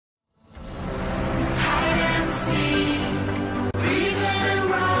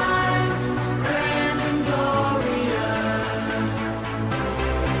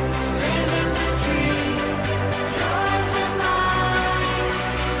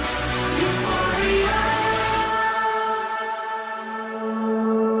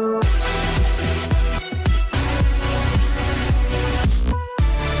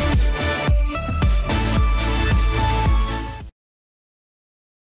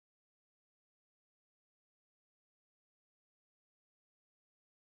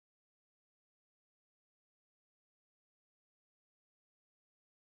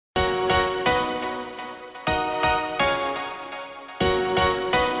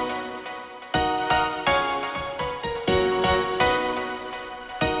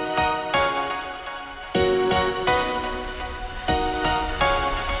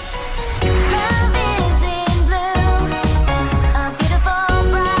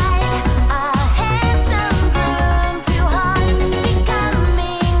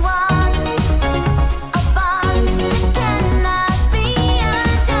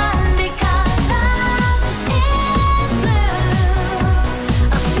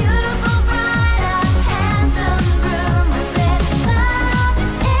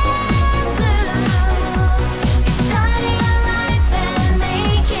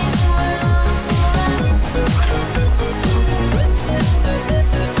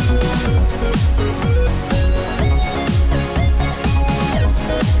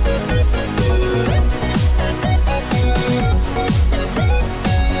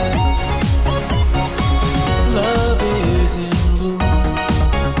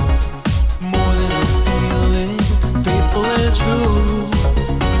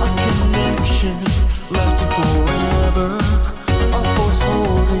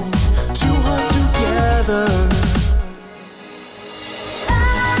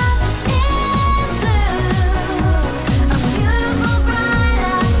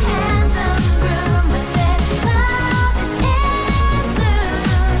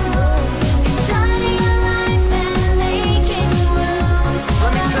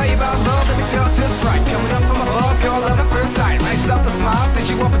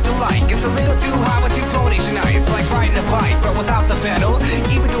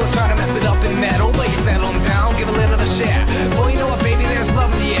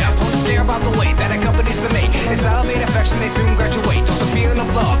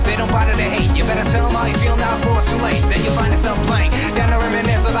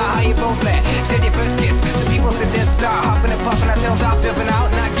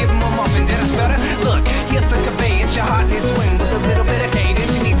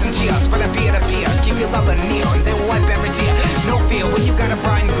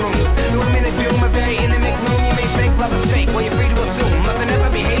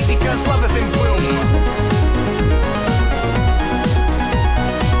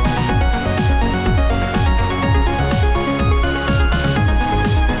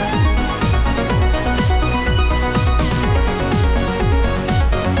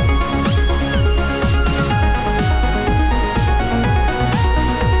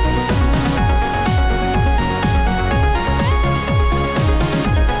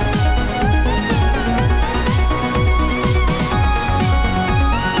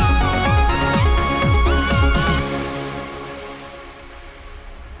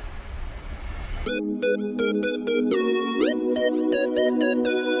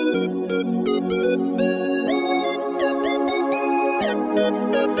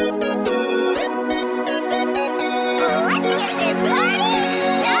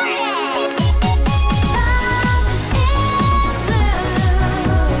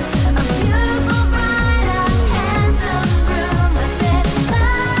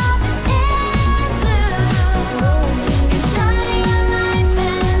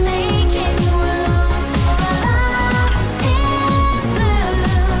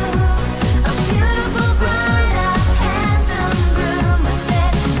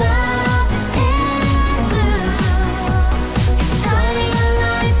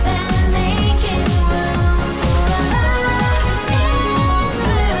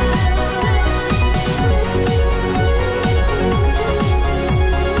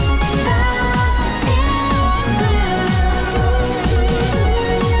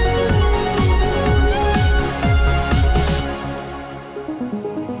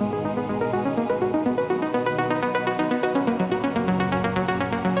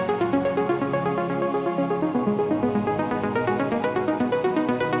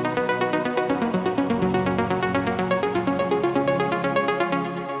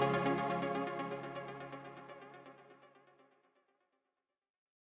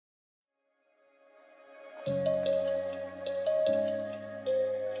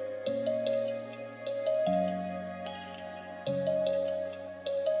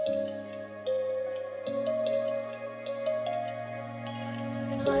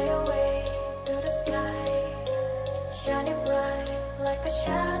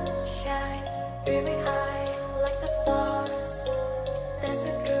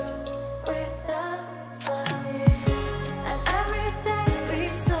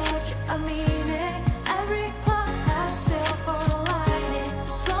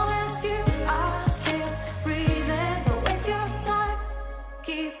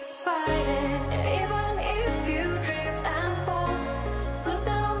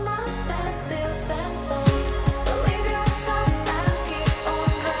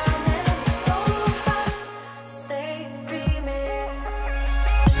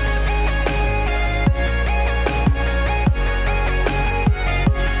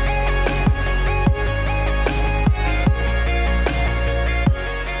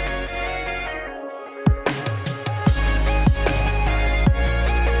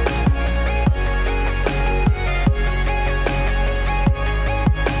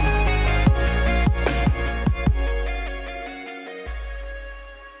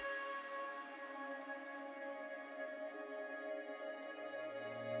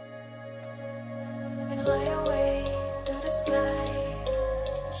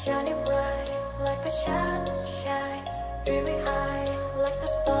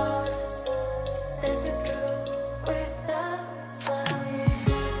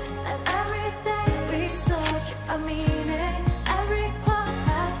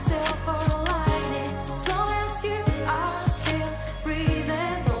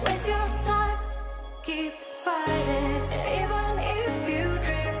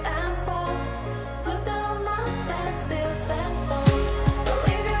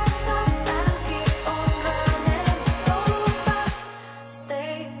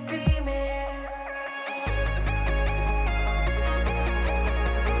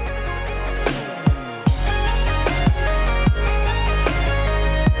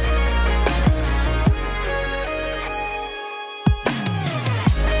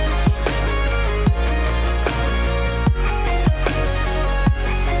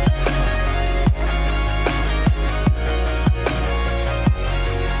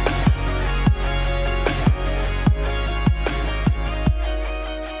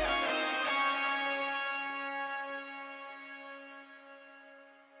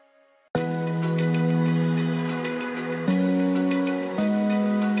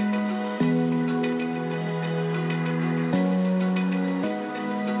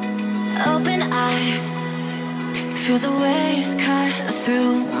Feel the waves cut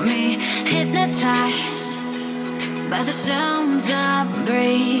through me, hypnotized by the sounds I'm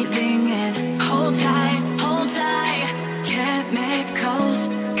breathing in. Hold tight, chemicals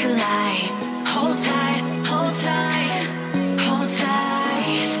collide. Hold tight, hold tight, hold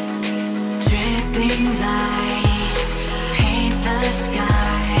tight. Dripping lights paint the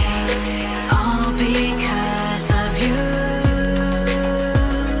skies, all because of you.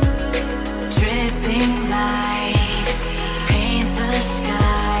 Dripping lights paint the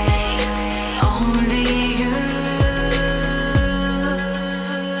skies, only you.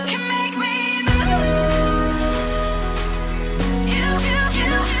 Come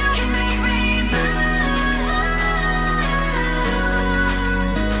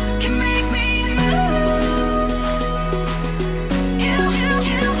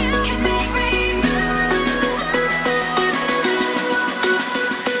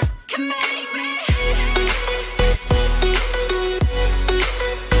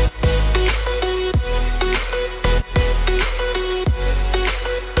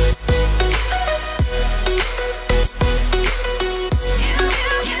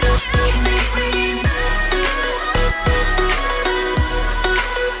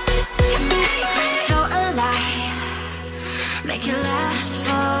last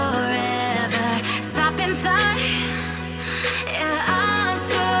forever. Stop in time. Yeah, I'm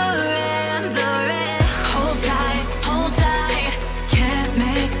surrendering. Hold tight, hold tight.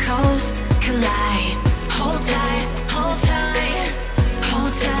 Chemicals collide. Hold tight, hold tight,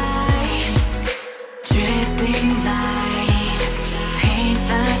 hold tight. Dripping lights paint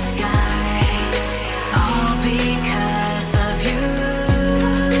the skies, all because of you.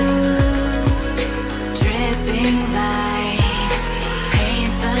 Dripping lights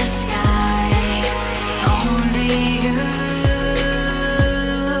paint the skies, only you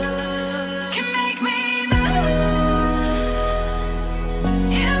can make me move.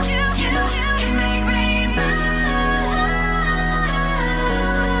 You can make me move.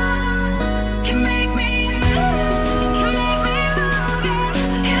 Can make me move. Can make me move.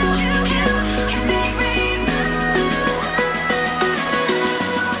 You can make me move.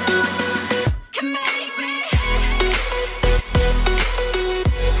 Can make me.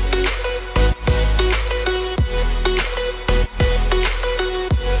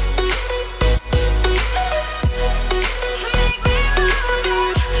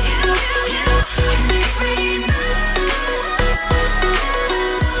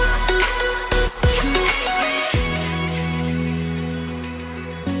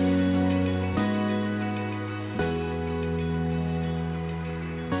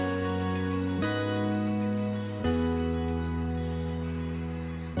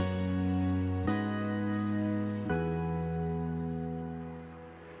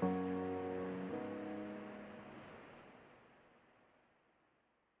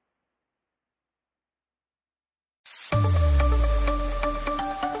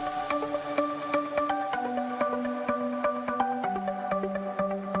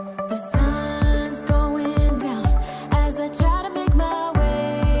 The sun's going down as I try to make my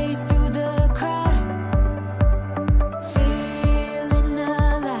way through the crowd. Feeling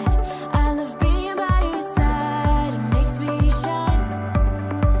alive, I love being by your side. It makes me shine.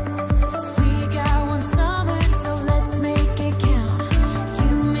 We got one summer, so let's make it count.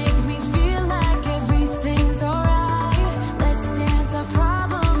 You make me feel like everything's alright. Let's dance our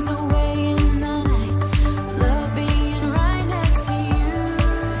problems away in the night. Love being right next to you.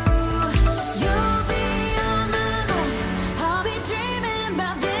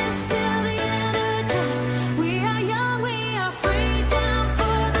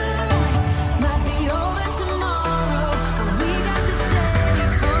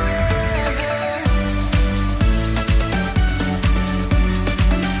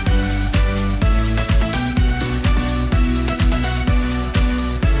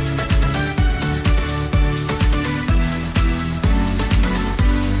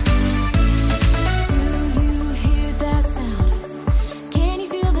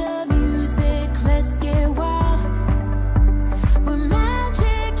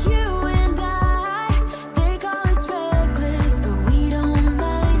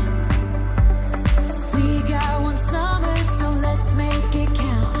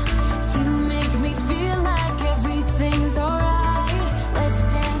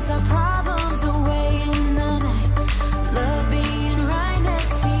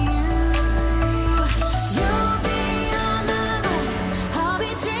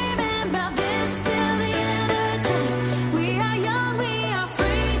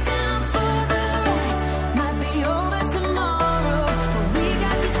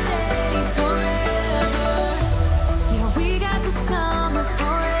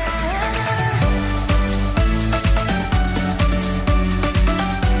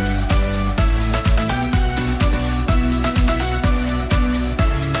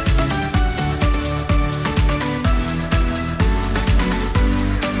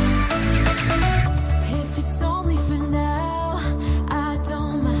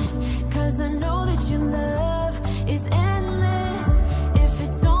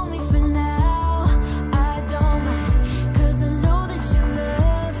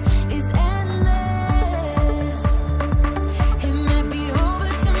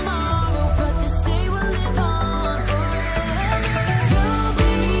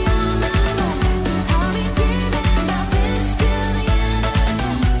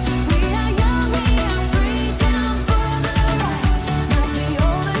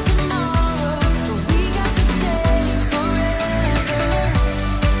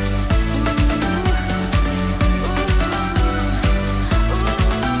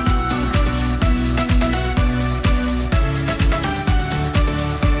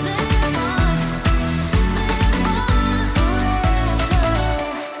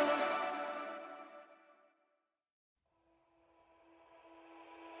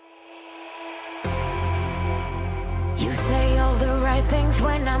 things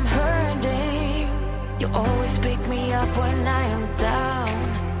when I'm hurting. You always pick me up when I am down.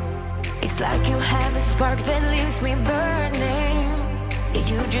 It's like you have a spark that leaves me burning.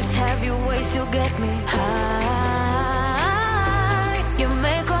 You just have your ways to get me high. You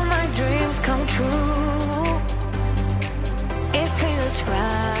make all my dreams come true. It feels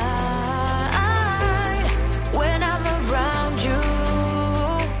right when I'm around you.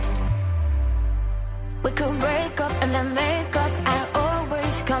 We could break up and then make up. I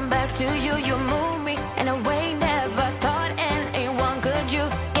always come back to you. You move me in a way never thought anyone could. You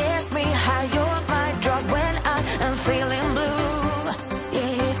get me high. You're my drug when I am feeling blue.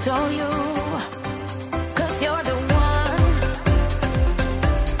 Yeah, it's all you, 'cause you're the one.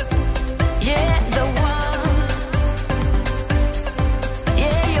 Yeah, the one.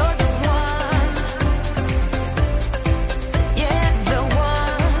 Yeah, you're the one. Yeah, the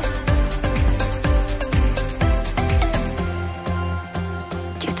one.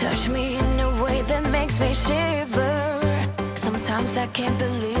 You touch me in a way that makes me shiver. Sometimes I can't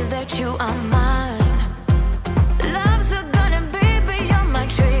believe that you are mine. Love's gonna be beyond my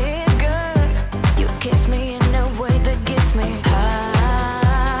trigger. You kiss me in a way that gets me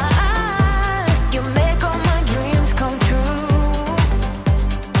high. You make all my dreams come true.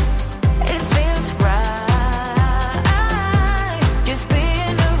 It feels right just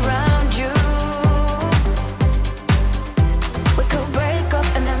being around you. We could break up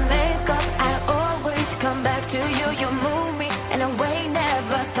and then make up. I always come back to you. You move me in a way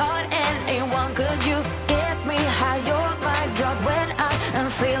never thought anyone could. You get me high. You're my drug when I am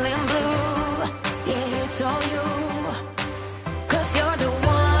feeling blue. Yeah, it's all you, 'cause you're the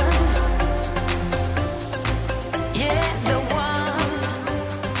one. Yeah, the one.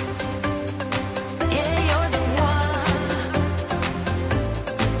 Yeah, you're the one.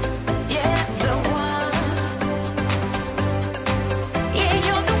 Yeah, the one. Yeah,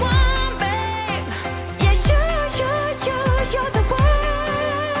 you're the one, babe. Yeah, you're the one.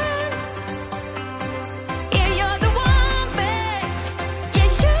 Yeah, you're the one, babe. Yeah,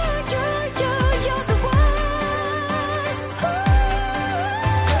 you're the one. Ooh.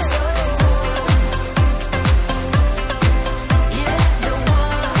 'Cause you're the one. Yeah, the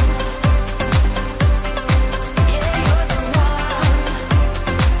one. Yeah, you're the one.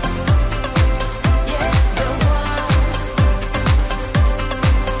 Yeah, the one.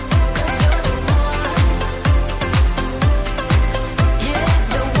 'Cause you're the one. Yeah,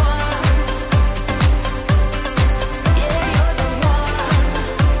 the one. Yeah, you're the one.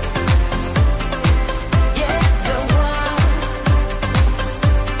 Yeah, the one.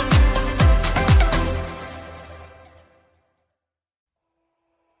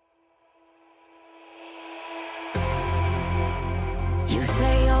 You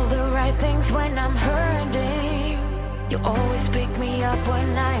say all the right things when I'm hurting. You always pick me up when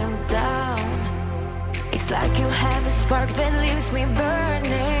I am down. It's like you have a spark that leaves me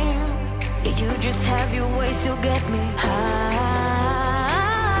burning. You just have your ways to get me high.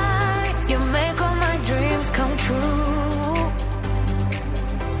 You make all my dreams come true.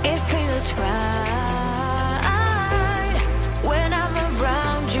 It feels right when I'm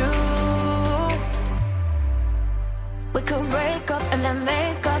around you. We could break up and then